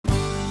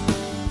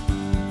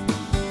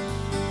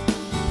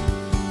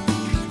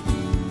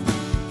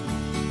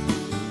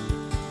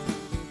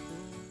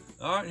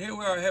All right, here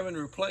we are having to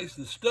replace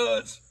the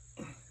studs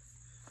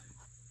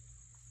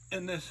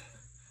in this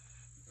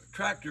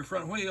tractor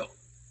front wheel.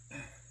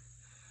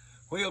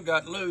 Wheel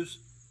got loose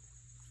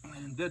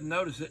and didn't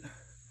notice it.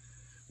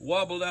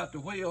 Wobbled out the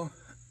wheel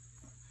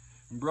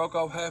and broke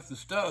off half the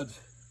studs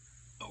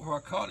before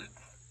I caught it.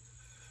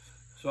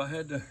 So I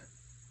had to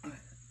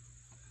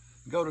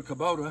go to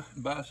Kubota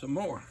and buy some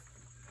more.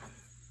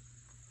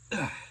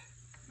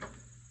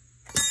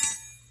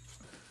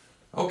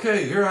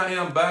 Okay, here I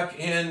am back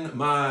in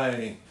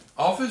my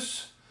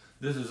office.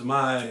 This is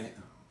my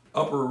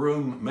upper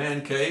room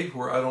man cave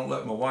where I don't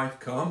let my wife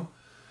come.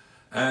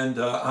 And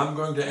I'm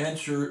going to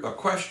answer a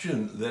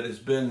question that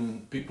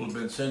people have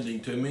been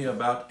sending to me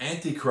about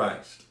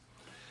Antichrist.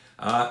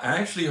 I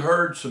actually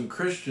heard some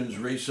Christians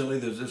recently,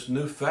 there's this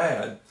new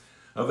fad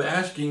of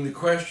asking the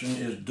question,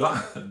 is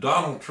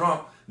Donald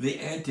Trump the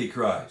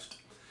Antichrist?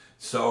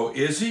 So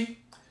is he?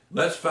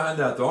 Let's find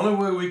out. The only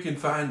way we can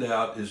find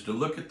out is to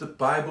look at the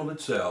Bible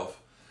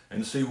itself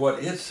and see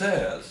what it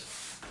says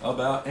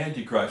about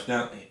Antichrist.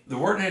 Now, the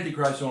word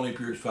Antichrist only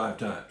appears 5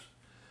 times,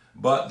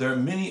 but there are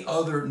many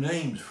other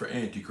names for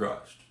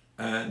Antichrist,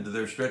 and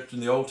they're stretched in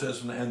the Old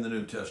Testament and the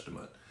New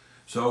Testament.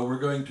 So we're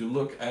going to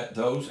look at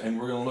those, and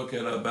we're going to look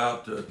at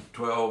about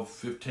 12,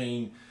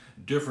 15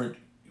 different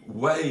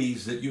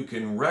ways that you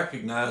can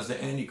recognize the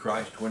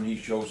Antichrist when he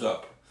shows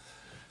up.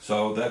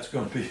 So that's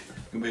going to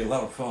be a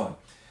lot of fun.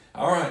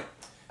 All right,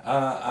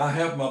 I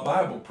have my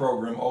Bible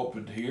program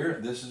opened here.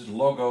 This is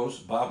Logos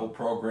Bible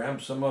Program.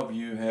 Some of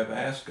you have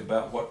asked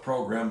about what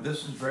program.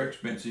 This is very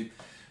expensive.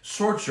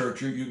 Sword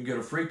Searcher, you can get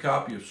a free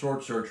copy of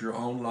Sword Searcher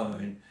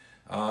online.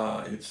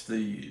 It's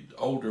the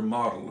older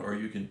model, or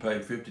you can pay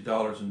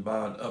 $50 and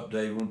buy an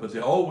updated one. But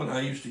the old one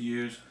I used to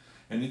use,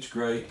 and it's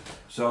great.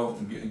 So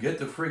get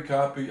the free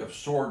copy of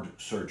Sword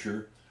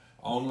Searcher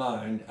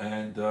online,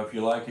 and if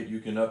you like it, you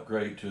can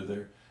upgrade to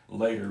their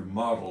later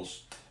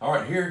models. All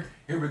right, here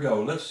we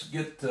go. Let's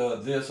get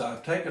this.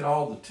 I've taken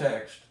all the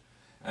text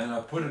and I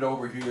put it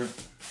over here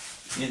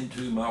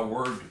into my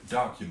Word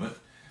document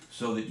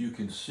so that you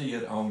can see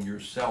it on your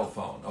cell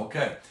phone.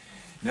 Okay,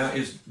 now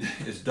is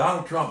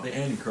Donald Trump the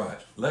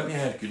Antichrist? Let me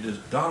ask you, does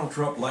Donald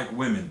Trump like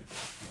women?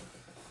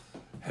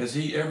 Has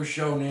he ever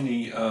shown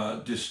any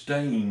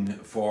disdain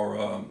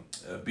for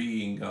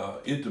being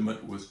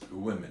intimate with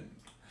women?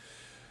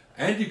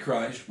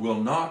 Antichrist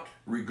will not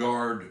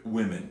regard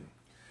women.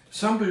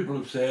 Some people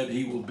have said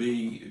he will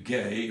be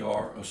gay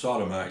or a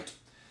sodomite.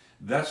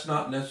 That's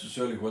not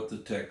necessarily what the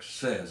text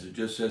says. It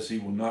just says he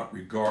will not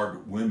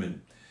regard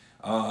women.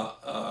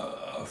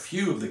 A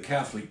few of the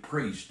Catholic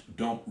priests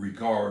don't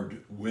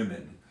regard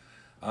women.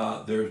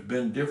 There's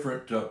been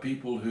different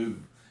people who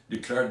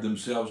declared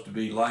themselves to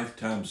be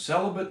lifetime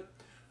celibate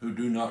who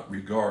do not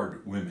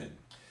regard women.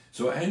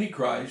 So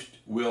Antichrist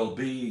will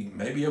be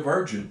maybe a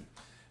virgin.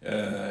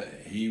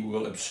 He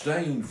will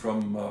abstain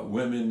from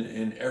women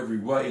in every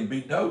way and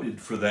be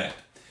noted for that.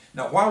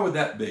 Now, why would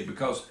that be?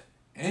 Because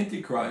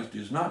Antichrist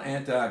is not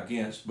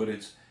anti-against, but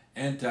it's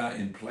anti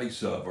in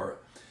place of.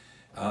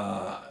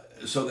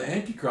 So the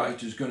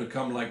Antichrist is going to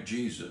come like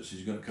Jesus.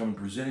 He's going to come and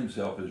present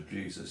himself as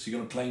Jesus. He's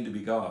going to claim to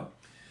be God.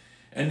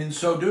 And in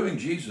so doing,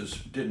 Jesus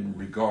didn't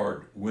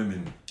regard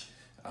women.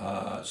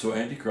 So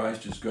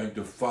Antichrist is going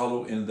to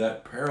follow in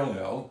that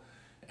parallel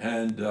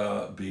and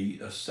be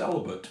a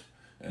celibate,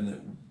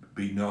 and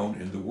be known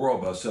in the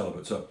world by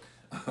celibate. So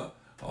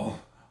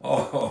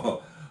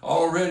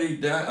already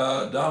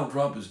Donald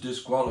Trump is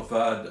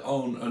disqualified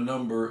on a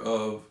number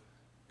of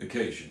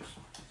occasions.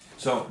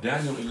 So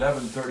Daniel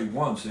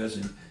 11:31 says,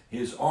 "And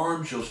his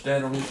arm shall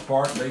stand on his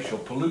part, and they shall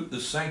pollute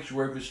the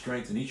sanctuary of his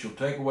strength, and he shall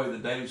take away the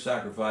daily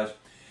sacrifice,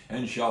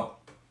 and shall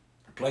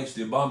place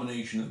the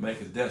abomination that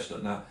maketh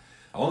desolate." Now,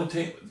 the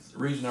only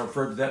reason I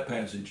refer to that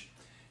passage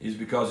is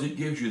because it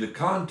gives you the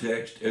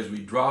context as we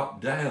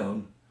drop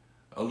down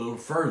a little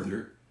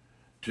further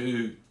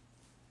to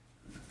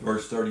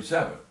verse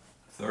 37,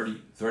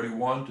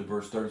 31 to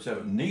verse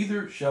 37.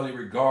 "Neither shall he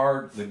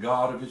regard the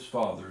God of his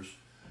fathers,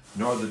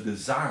 nor the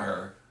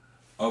desire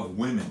of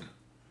women."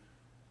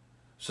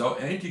 So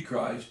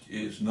Antichrist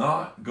is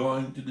not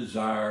going to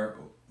desire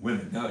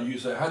women. Now you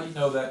say, how do you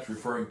know that's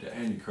referring to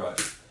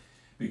Antichrist?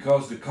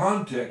 Because the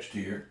context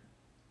here,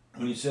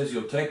 when he says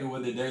he'll take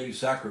away the daily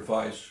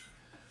sacrifice,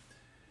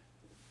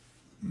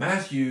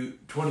 Matthew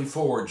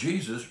 24,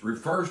 Jesus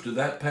refers to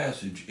that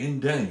passage in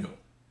Daniel,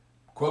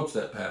 quotes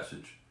that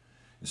passage,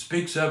 and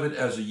speaks of it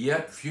as a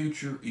yet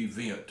future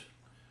event.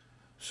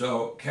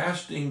 So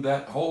casting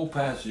that whole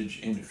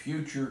passage into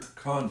future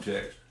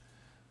context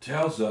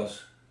tells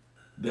us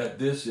that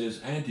this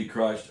is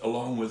Antichrist,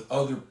 along with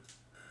other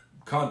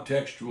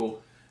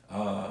contextual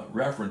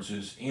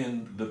references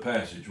in the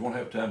passage. Won't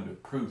have time to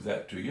prove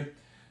that to you.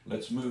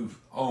 Let's move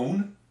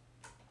on.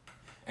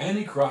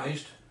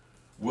 Antichrist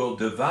will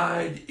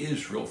divide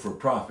Israel for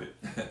profit.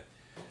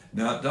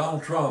 Now,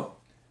 Donald Trump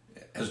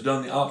has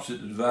done the opposite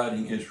of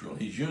dividing Israel.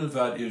 He's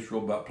unified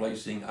Israel by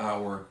placing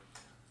our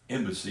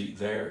embassy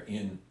there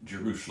in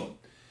Jerusalem.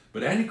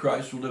 But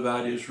Antichrist will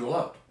divide Israel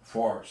up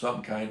for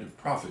some kind of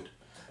profit.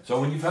 So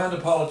when you find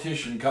a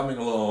politician coming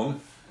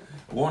along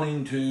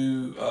wanting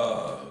to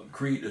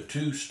create a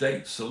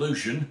two-state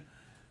solution,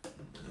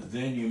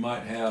 then you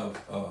might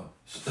have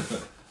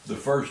the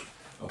first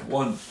of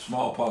one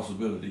small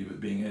possibility of it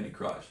being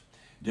Antichrist.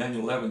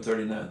 Daniel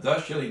 11:39.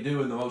 Thus shall he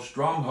do in the most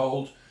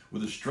strongholds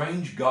with a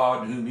strange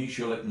God whom he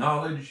shall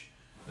acknowledge,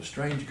 a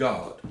strange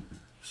God.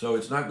 So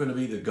it's not going to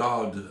be the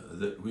God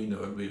that we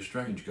know, it will be a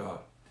strange God.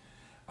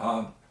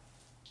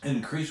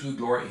 Increase with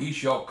glory. He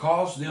shall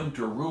cause them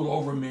to rule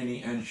over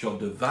many and shall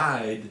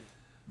divide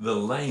the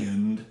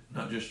land,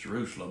 not just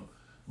Jerusalem,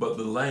 but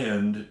the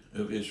land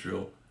of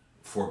Israel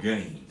for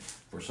gain,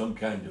 for some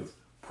kind of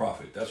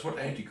profit. That's what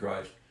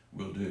Antichrist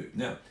will do.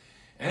 Now,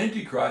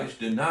 Antichrist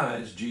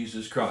denies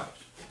Jesus Christ.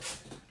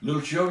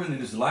 Little children,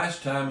 it is the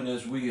last time, and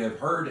as we have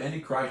heard,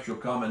 Antichrist shall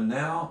come, and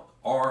now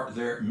are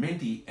there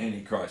many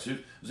Antichrists.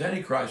 There's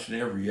Antichrist in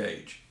every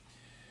age,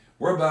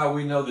 whereby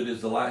we know that it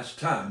is the last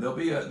time. There'll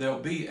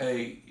be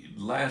a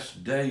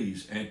last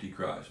days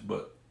Antichrist,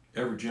 but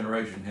every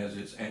generation has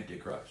its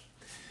Antichrist.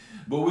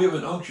 But we have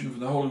an unction from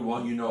the Holy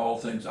One, you know all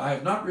things. I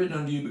have not written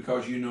unto you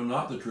because you know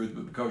not the truth,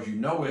 but because you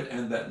know it,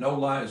 and that no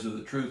lie is of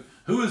the truth.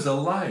 Who is a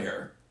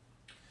liar,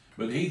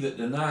 but he that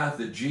denieth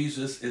that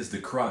Jesus is the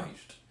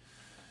Christ?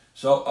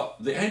 So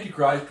the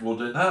Antichrist will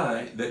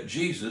deny that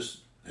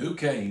Jesus, who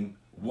came,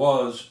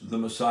 was the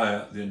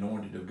Messiah, the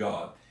anointed of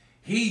God.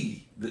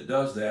 He that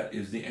does that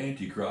is the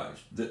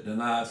Antichrist, that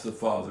denies the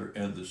Father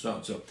and the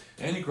Son. So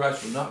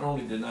Antichrist will not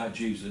only deny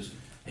Jesus,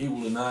 he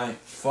will deny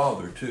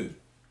Father too.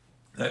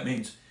 That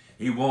means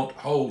he won't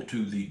hold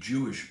to the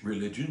Jewish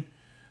religion.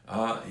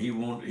 He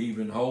won't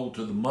even hold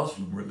to the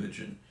Muslim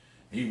religion.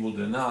 He will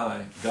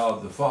deny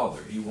God the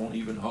Father. He won't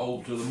even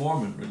hold to the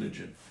Mormon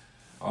religion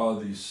or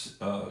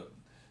the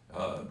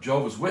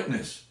Jehovah's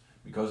Witness,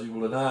 because he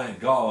will deny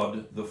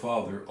God the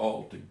Father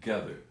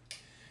altogether.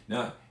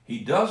 Now, he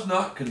does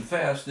not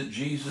confess that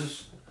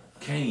Jesus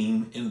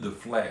came in the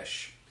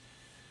flesh.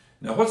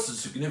 Now, what's the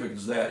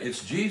significance of that?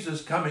 It's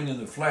Jesus coming in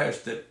the flesh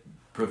that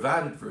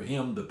provided for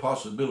him the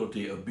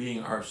possibility of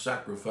being our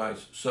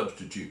sacrifice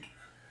substitute.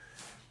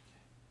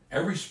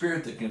 Every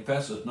spirit that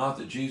confesses not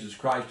that Jesus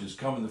Christ is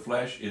come in the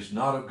flesh is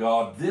not of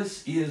God.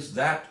 This is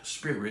that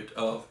spirit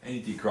of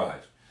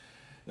Antichrist.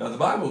 Now, the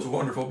Bible is a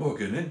wonderful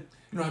book, isn't it?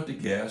 You don't have to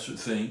guess or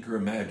think or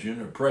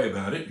imagine or pray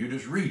about it. You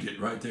just read it.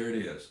 Right there it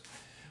is.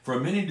 For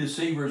many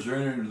deceivers are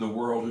entered into the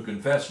world who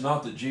confess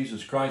not that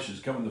Jesus Christ is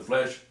come in the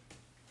flesh.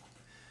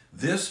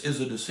 This is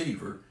a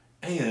deceiver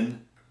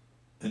and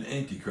an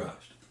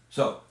Antichrist.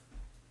 So,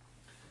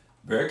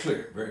 very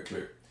clear, very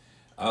clear.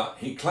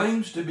 He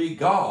claims to be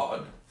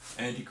God.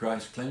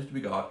 Antichrist claims to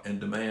be God and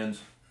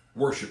demands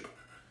worship.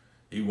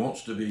 He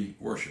wants to be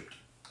worshipped.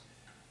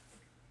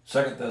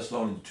 2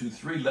 Thessalonians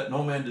 2:3, let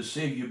no man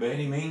deceive you by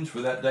any means,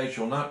 for that day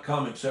shall not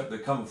come except there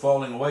come a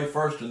falling away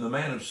first, and the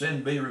man of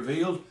sin be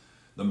revealed.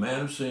 The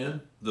man of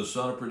sin, the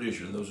son of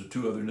perdition. Those are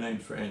two other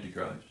names for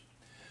Antichrist.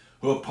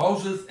 Who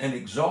opposeth and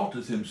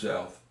exalteth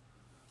himself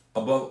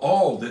above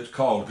all that's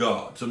called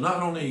God. So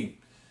not only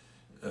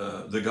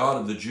the God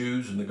of the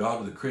Jews and the God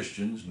of the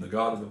Christians and the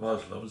God of the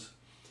Muslims,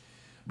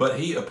 but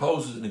he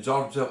opposes and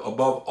exalts himself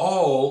above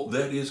all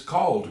that is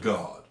called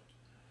God.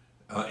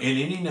 In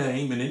any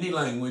name, in any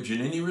language,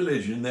 in any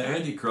religion, the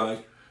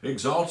Antichrist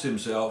exalts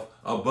himself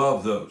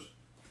above those.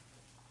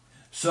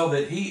 So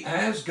that he,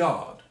 as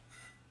God,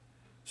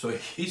 so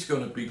he's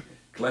going to be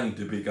claimed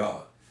to be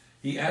God.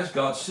 He, as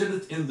God,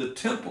 sitteth in the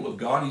temple of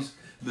God.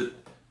 The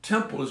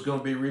temple is going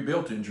to be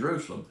rebuilt in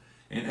Jerusalem,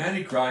 and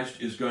Antichrist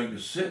is going to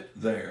sit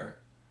there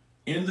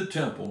in the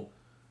temple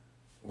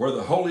where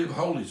the Holy of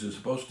Holies is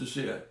supposed to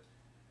sit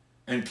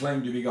and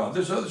claim to be God.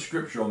 There's other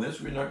scripture on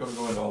this. We're not going to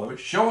go into all of it,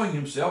 showing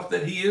himself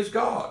that he is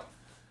God.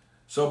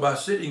 So by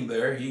sitting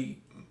there, he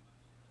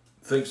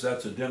thinks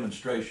that's a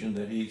demonstration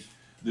that he's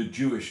the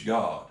Jewish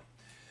God.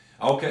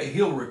 Okay,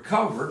 he'll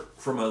recover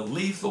from a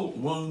lethal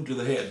wound to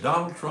the head.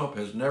 Donald Trump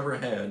has never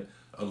had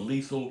a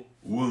lethal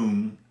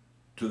wound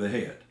to the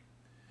head.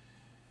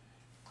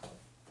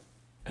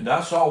 And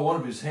I saw one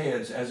of his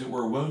heads, as it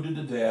were, wounded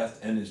to death,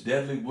 and his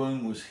deadly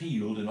wound was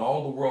healed, and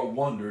all the world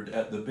wondered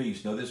at the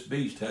beast. Now, this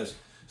beast has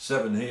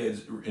 7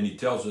 heads, and he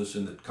tells us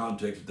in the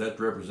context that that's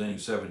representing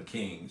 7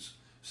 kings,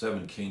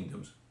 7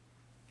 kingdoms.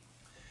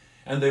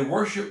 And they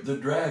worshiped the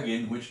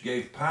dragon, which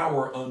gave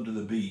power unto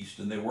the beast.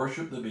 And they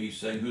worshiped the beast,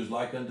 saying, who is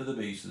like unto the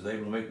beast, is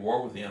able to make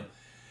war with him.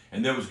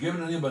 And there was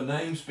given unto him a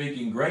name,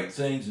 speaking great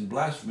things and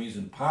blasphemies,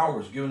 and power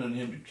was given unto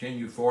him to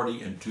continue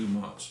 42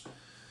 months.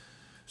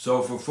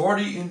 So for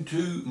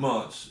 42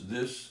 months,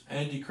 this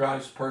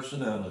Antichrist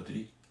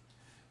personality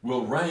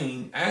will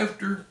reign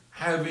after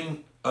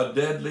having a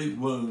deadly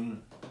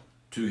wound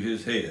to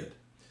his head.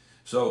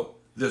 So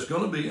there's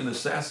going to be an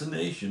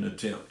assassination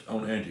attempt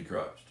on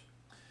Antichrist.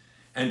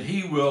 And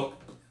he will,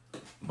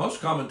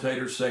 most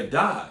commentators say,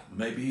 die.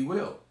 Maybe he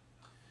will.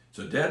 It's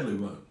a deadly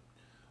wound.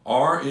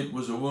 Or it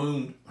was a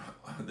wound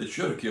that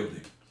should have killed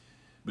him.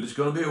 But it's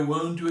going to be a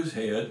wound to his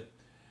head,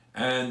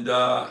 and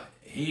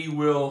he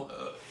will,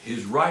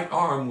 his right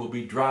arm will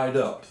be dried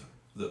up,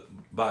 the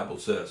Bible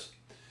says.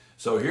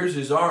 So here's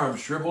his arm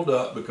shriveled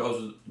up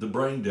because of the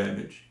brain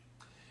damage.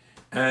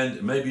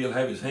 And maybe he'll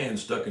have his hand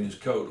stuck in his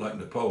coat like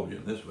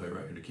Napoleon, this way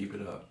right here to keep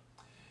it up.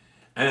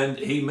 And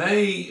he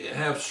may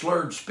have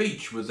slurred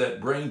speech with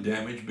that brain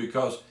damage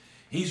because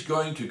he's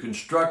going to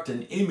construct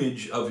an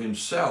image of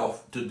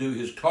himself to do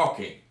his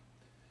talking.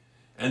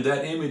 And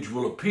that image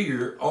will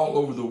appear all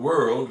over the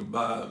world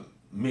by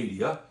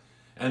media,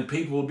 and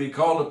people will be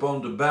called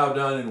upon to bow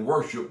down and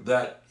worship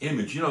that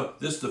image. You know,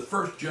 this is the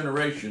first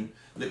generation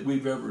that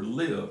we've ever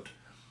lived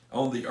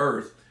on the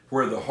earth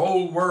where the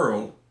whole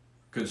world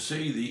could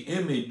see the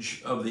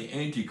image of the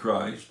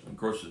Antichrist. Of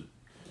course,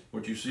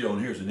 what you see on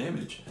here is an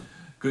image.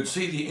 Could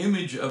see the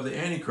image of the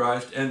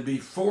Antichrist and be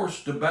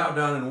forced to bow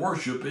down and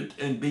worship it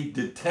and be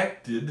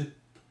detected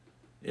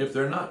if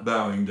they're not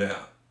bowing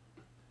down.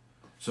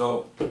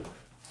 So,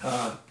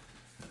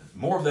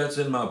 more of that's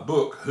in my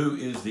book, Who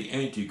is the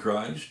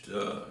Antichrist?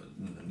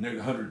 Nearly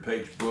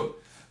 100-page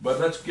book. But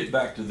let's get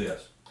back to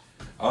this.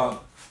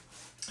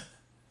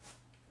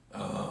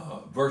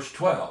 Verse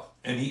 12.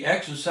 And he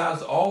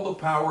exercised all the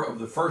power of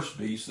the first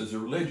beast as a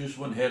religious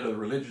one, head of the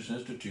religious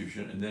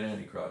institution, and then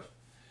Antichrist,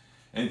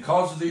 and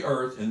caused the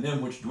earth and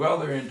them which dwell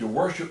therein to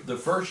worship the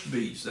first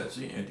beast, that's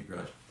the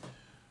Antichrist,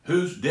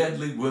 whose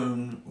deadly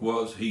wound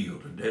was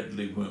healed, a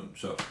deadly wound.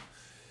 So,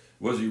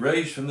 was he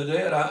raised from the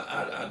dead?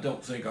 I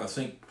don't think. I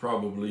think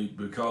probably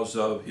because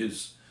of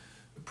his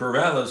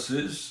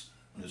paralysis,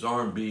 his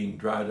arm being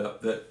dried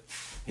up, that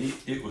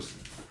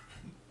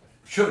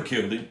should have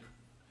killed him,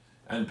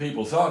 and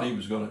people thought he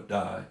was going to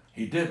die.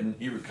 He didn't.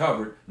 He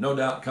recovered. No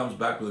doubt comes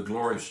back with a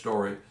glorious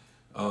story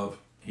of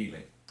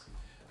healing.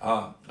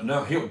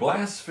 Now he'll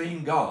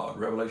blaspheme God,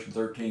 Revelation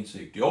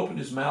 13:6. He opened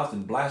his mouth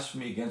in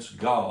blasphemy against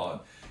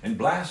God, and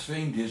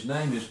blasphemed his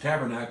name, his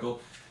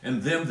tabernacle,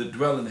 and them that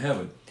dwell in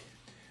heaven.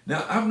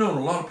 Now, I've known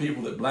a lot of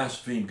people that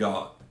blaspheme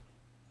God,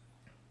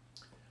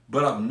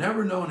 but I've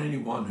never known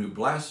anyone who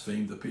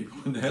blasphemed the people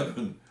in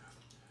heaven.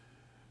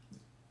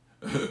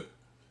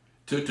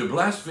 To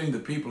blaspheme the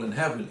people in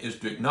heaven is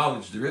to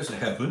acknowledge there is a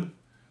heaven,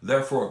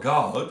 therefore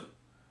God,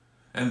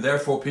 and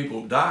therefore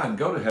people die and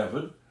go to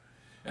heaven,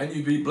 and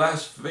you'd be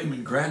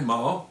blaspheming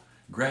grandma,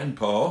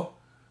 grandpa,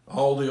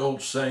 all the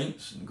old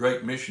saints and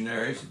great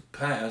missionaries of the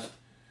past.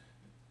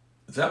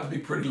 That would be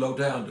pretty low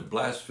down to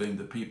blaspheme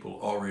the people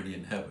already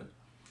in heaven.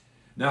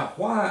 Now,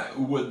 why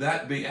would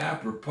that be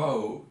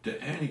apropos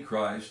to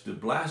Antichrist to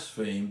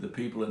blaspheme the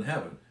people in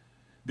heaven?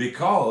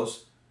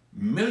 Because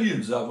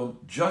millions of them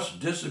just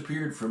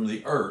disappeared from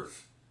the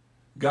earth,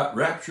 got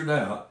raptured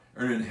out,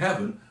 are in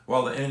heaven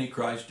while the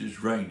Antichrist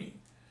is reigning.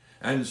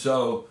 And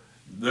so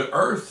the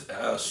earth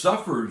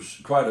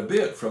suffers quite a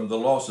bit from the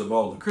loss of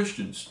all the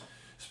Christians,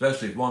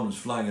 especially if one was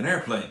flying an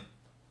airplane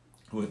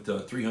with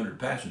 300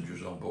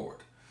 passengers on board,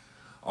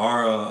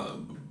 or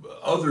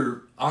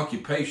other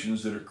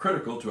occupations that are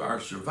critical to our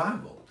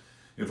survival.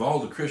 If all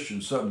the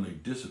Christians suddenly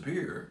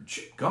disappear,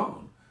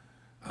 gone,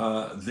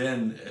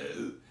 then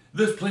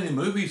there's plenty of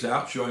movies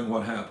out showing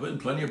what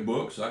happened, plenty of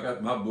books. I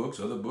got my books,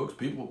 other books,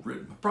 people have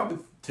written, probably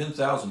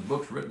 10,000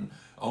 books written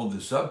on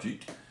this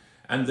subject.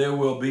 And there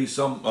will be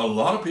a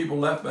lot of people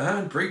left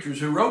behind, preachers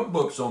who wrote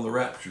books on the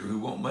rapture who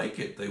won't make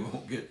it. They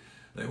won't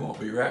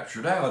be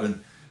raptured out.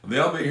 And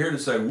they'll be here to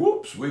say,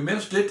 whoops, we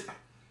missed it,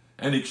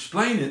 and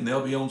explain it. And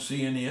they'll be on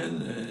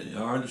CNN.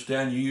 I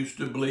understand you used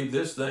to believe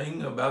this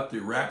thing about the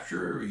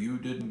rapture. You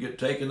didn't get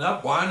taken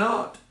up. Why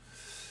not?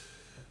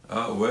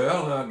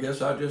 Well, I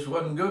guess I just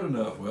wasn't good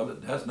enough. Well,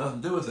 it has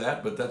nothing to do with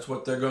that, but that's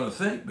what they're going to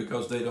think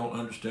because they don't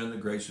understand the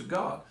grace of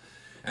God.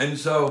 And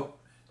so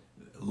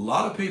a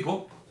lot of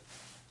people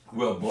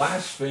will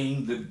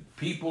blaspheme the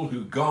people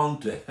who've gone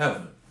to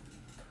heaven.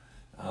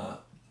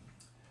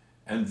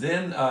 And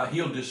then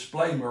he'll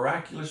display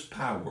miraculous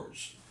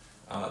powers.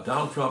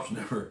 Donald Trump's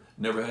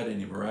never had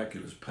any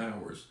miraculous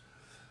powers.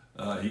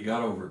 He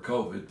got over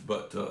COVID,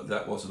 but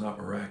that was not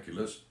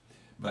miraculous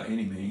by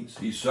any means.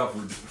 He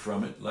suffered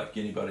from it like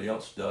anybody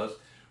else does.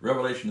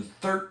 Revelation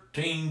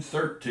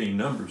 13:13,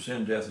 number of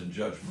sin, death, and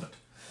judgment.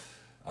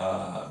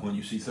 When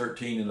you see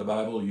 13 in the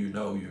Bible, you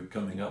know you're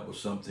coming up with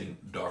something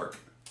dark.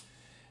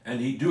 And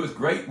he doeth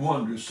great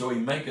wonders, so he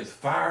maketh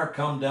fire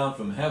come down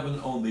from heaven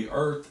on the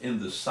earth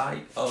in the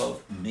sight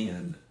of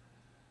men.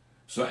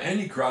 So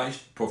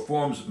Antichrist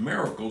performs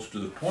miracles to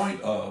the point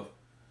of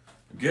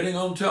getting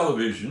on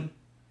television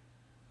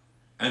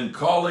and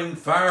calling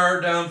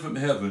fire down from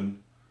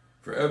heaven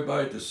for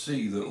everybody to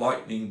see the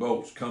lightning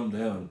bolts come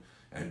down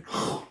and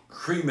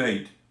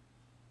cremate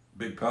a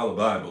big pile of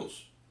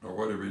Bibles or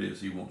whatever it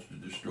is he wants to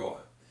destroy.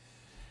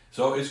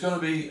 So it's going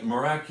to be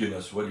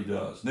miraculous what he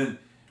does. And then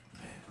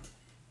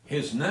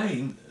his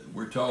name,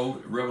 we're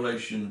told,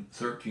 Revelation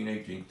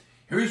 13:18.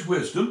 Here's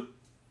wisdom.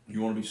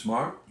 You want to be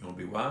smart? You want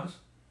to be wise?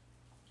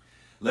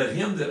 Let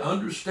him that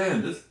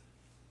understandeth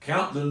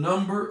count the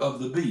number of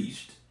the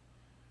beast,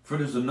 for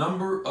it is the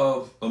number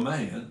of a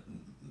man.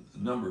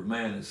 The number of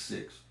man is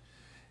 6.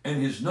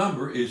 And his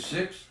number is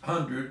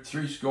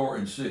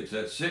 666.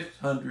 That's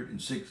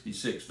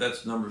 666.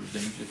 That's the number of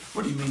his name.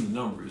 What do you mean the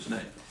number of his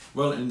name?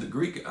 Well, in the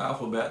Greek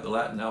alphabet, the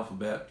Latin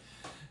alphabet,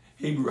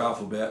 Hebrew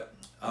alphabet,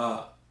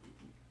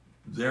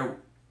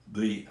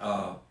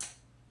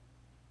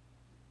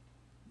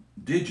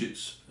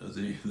 digits,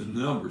 the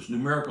numbers,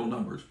 numerical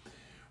numbers,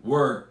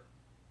 were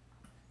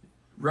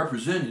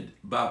represented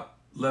by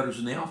letters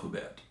in the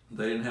alphabet.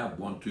 They didn't have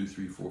 1, 2,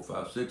 3, 4,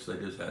 5, 6. They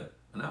just had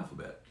an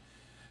alphabet.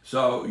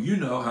 So you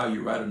know how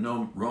you write a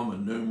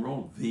Roman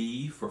numeral: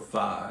 V for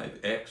 5,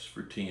 X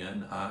for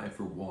 10, I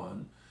for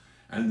 1,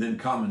 and then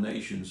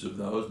combinations of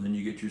those, and then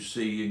you get your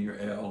C and your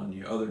L and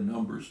your other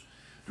numbers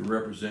to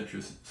represent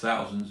your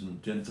thousands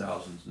and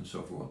 10,000s and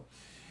so forth.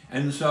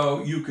 And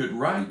so you could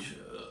write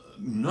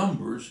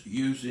numbers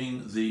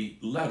using the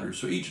letters.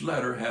 So each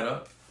letter had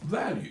a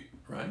value,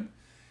 right?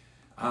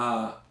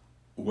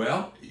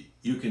 Well,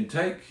 you can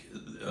take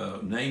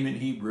name in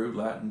Hebrew,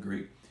 Latin,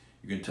 Greek.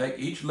 You can take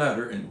each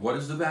letter and what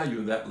is the value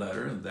of that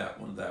letter, and that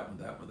one, that one,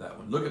 that one, that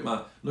one. Look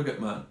at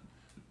my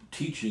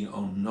teaching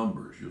on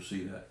numbers. You'll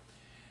see that.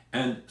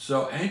 And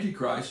so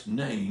Antichrist's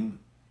name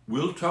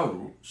will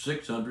total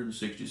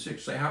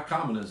 666. Say, how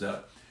common is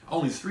that?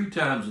 Only 3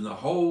 times in the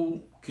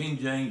whole King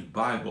James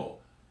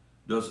Bible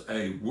does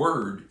a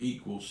word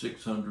equal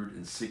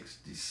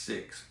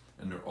 666,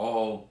 and they're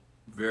all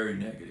very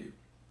negative.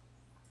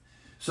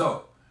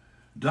 So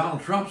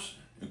Donald Trump's,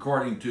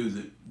 according to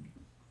the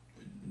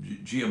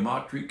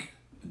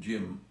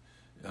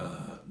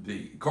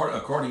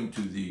according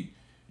to the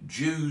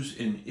Jews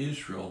in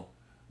Israel,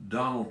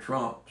 Donald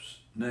Trump's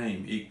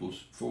name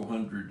equals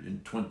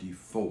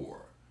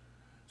 424.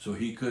 So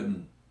he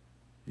couldn't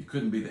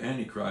be the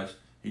Antichrist.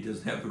 He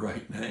doesn't have the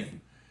right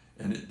name,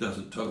 and it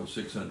doesn't total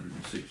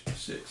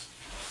 666.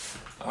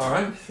 All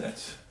right,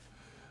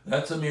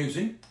 that's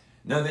amusing.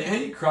 Now the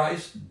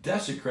Antichrist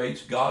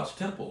desecrates God's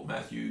temple,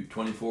 Matthew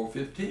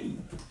 24:15.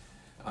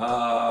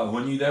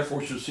 When you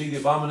therefore shall see the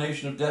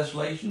abomination of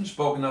desolation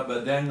spoken of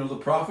by Daniel the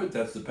prophet,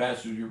 that's the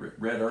passage you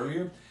read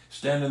earlier,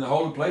 stand in the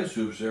holy place,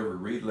 whosoever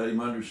read, let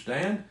him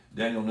understand,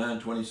 Daniel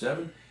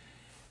 9:27.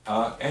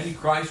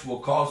 Antichrist will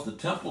cause the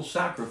temple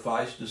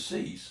sacrifice to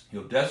cease.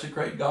 He'll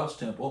desecrate God's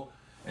temple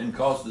and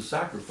cause the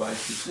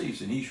sacrifice to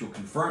cease. And he shall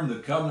confirm the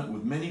covenant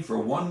with many for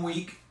 1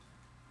 week.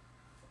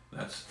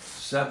 That's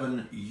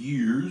 7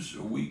 years,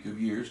 a week of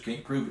years.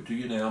 Can't prove it to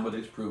you now, but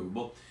it's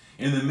provable.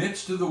 In the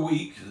midst of the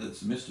week, that's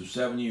the midst of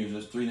 7 years,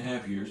 that's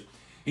 3.5 years,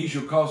 he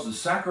shall cause the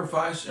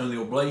sacrifice and the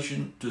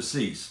oblation to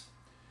cease.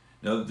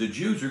 Now, the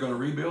Jews are going to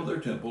rebuild their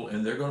temple,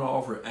 and they're going to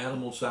offer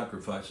animal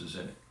sacrifices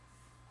in it.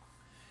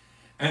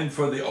 And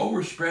for the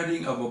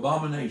overspreading of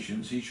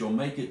abominations, he shall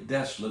make it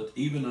desolate,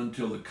 even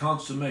until the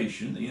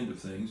consummation, the end of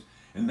things,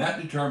 and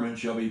that determined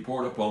shall be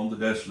poured upon the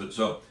desolate.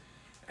 So,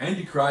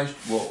 Antichrist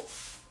will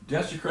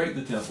desecrate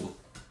the temple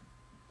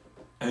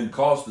and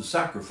cause the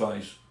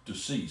sacrifice to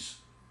cease.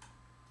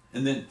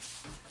 And then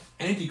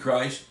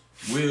Antichrist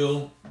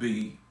will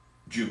be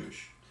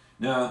Jewish.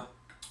 Now,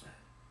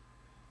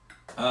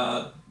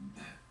 I'm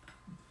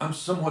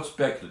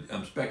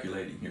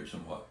speculating here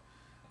somewhat.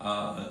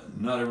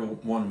 Not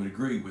everyone would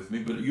agree with me,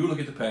 but you look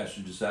at the passage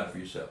and decide for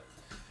yourself.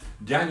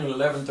 Daniel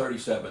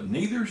 11:37,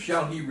 neither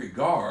shall he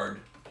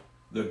regard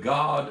the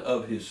God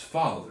of his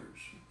fathers,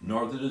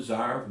 nor the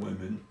desire of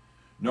women,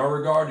 nor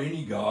regard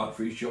any God,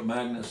 for he shall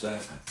magnify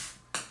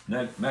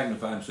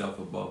himself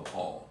above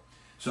all.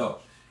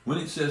 So, when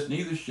it says,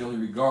 neither shall he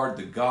regard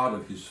the God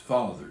of his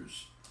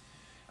fathers,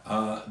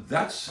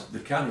 that's the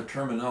kind of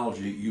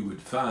terminology you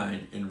would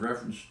find in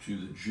reference to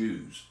the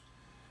Jews.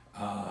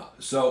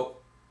 So,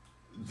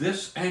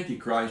 this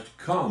Antichrist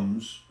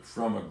comes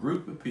from a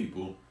group of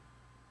people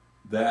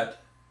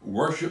that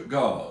worship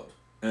God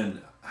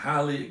and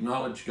highly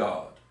acknowledge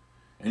God.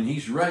 And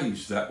he's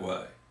raised that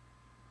way.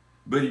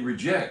 But he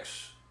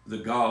rejects the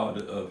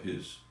God of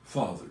his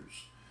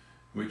fathers,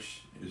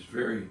 which is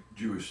very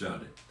Jewish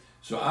sounding.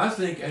 So I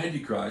think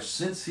Antichrist,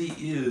 since he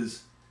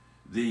is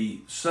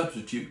the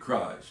substitute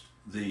Christ,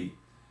 the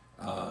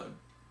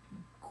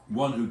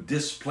one who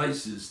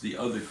displaces the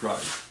other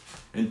Christ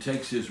and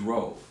takes his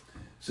role,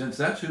 since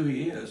that's who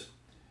he is,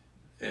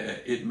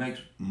 it makes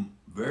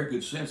very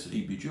good sense that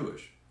he'd be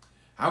Jewish.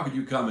 How could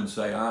you come and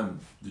say, I'm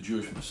the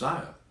Jewish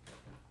Messiah,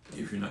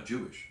 if you're not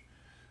Jewish?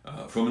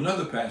 From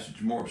another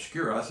passage, more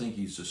obscure, I think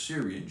he's a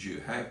Syrian Jew,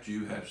 half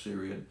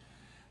Syrian,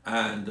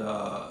 and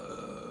I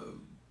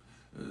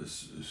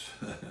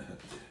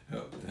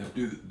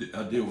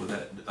deal with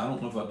that. I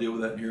don't know if I deal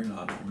with that in here or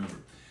not, I don't remember.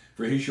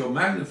 For he shall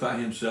magnify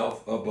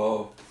himself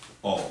above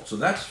all. So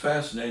that's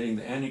fascinating.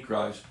 The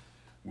Antichrist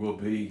will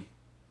be,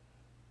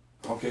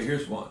 okay,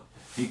 here's one.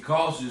 He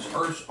causes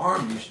earth's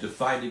armies to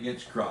fight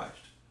against Christ.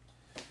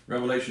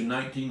 Revelation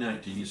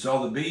 19:19. You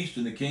saw the beast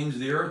and the kings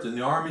of the earth and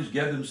the armies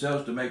gather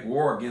themselves to make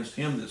war against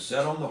him that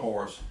sat on the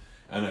horse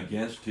and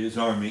against his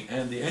army.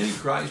 And the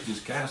Antichrist is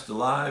cast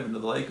alive into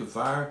the lake of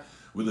fire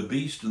with the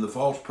beast and the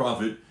false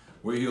prophet,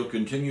 where he'll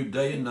continue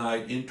day and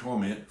night in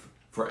torment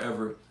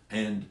forever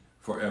and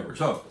forever.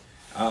 So,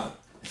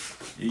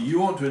 you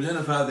want to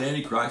identify the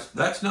Antichrist.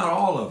 That's not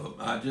all of them.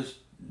 I just,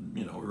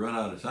 we run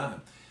out of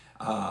time.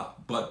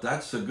 But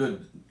that's a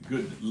good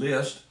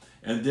list.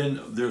 And then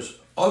there's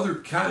other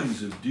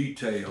kinds of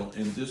detail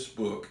in this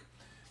book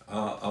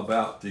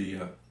about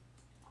the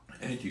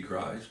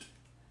Antichrist.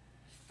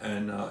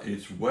 And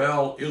it's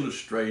well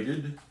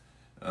illustrated.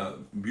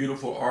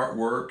 Beautiful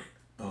artwork,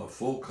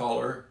 full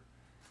color,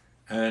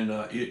 and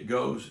it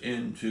goes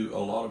into a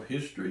lot of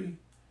history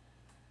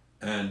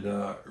and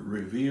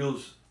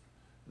reveals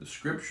the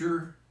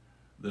scripture,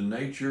 the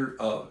nature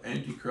of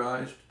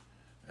Antichrist,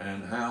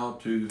 and how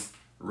to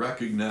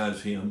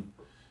recognize him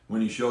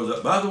when he shows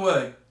up. By the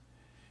way,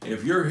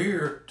 if you're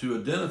here to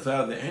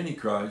identify the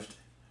Antichrist,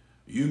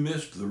 you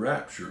missed the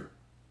rapture.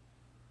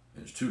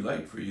 It's too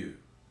late for you.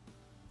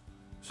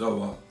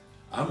 So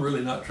I'm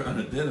really not trying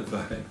to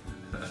identify him.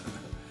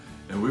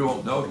 And we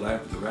won't know till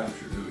after the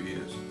rapture who he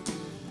is.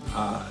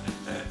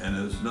 And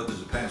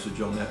there's a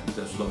passage on that in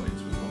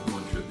Thessalonians. We won't go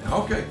into it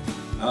now. Okay,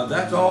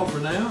 that's all for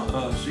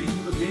now. See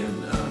you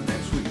again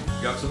next week.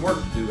 Got some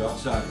work to do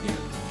outside again.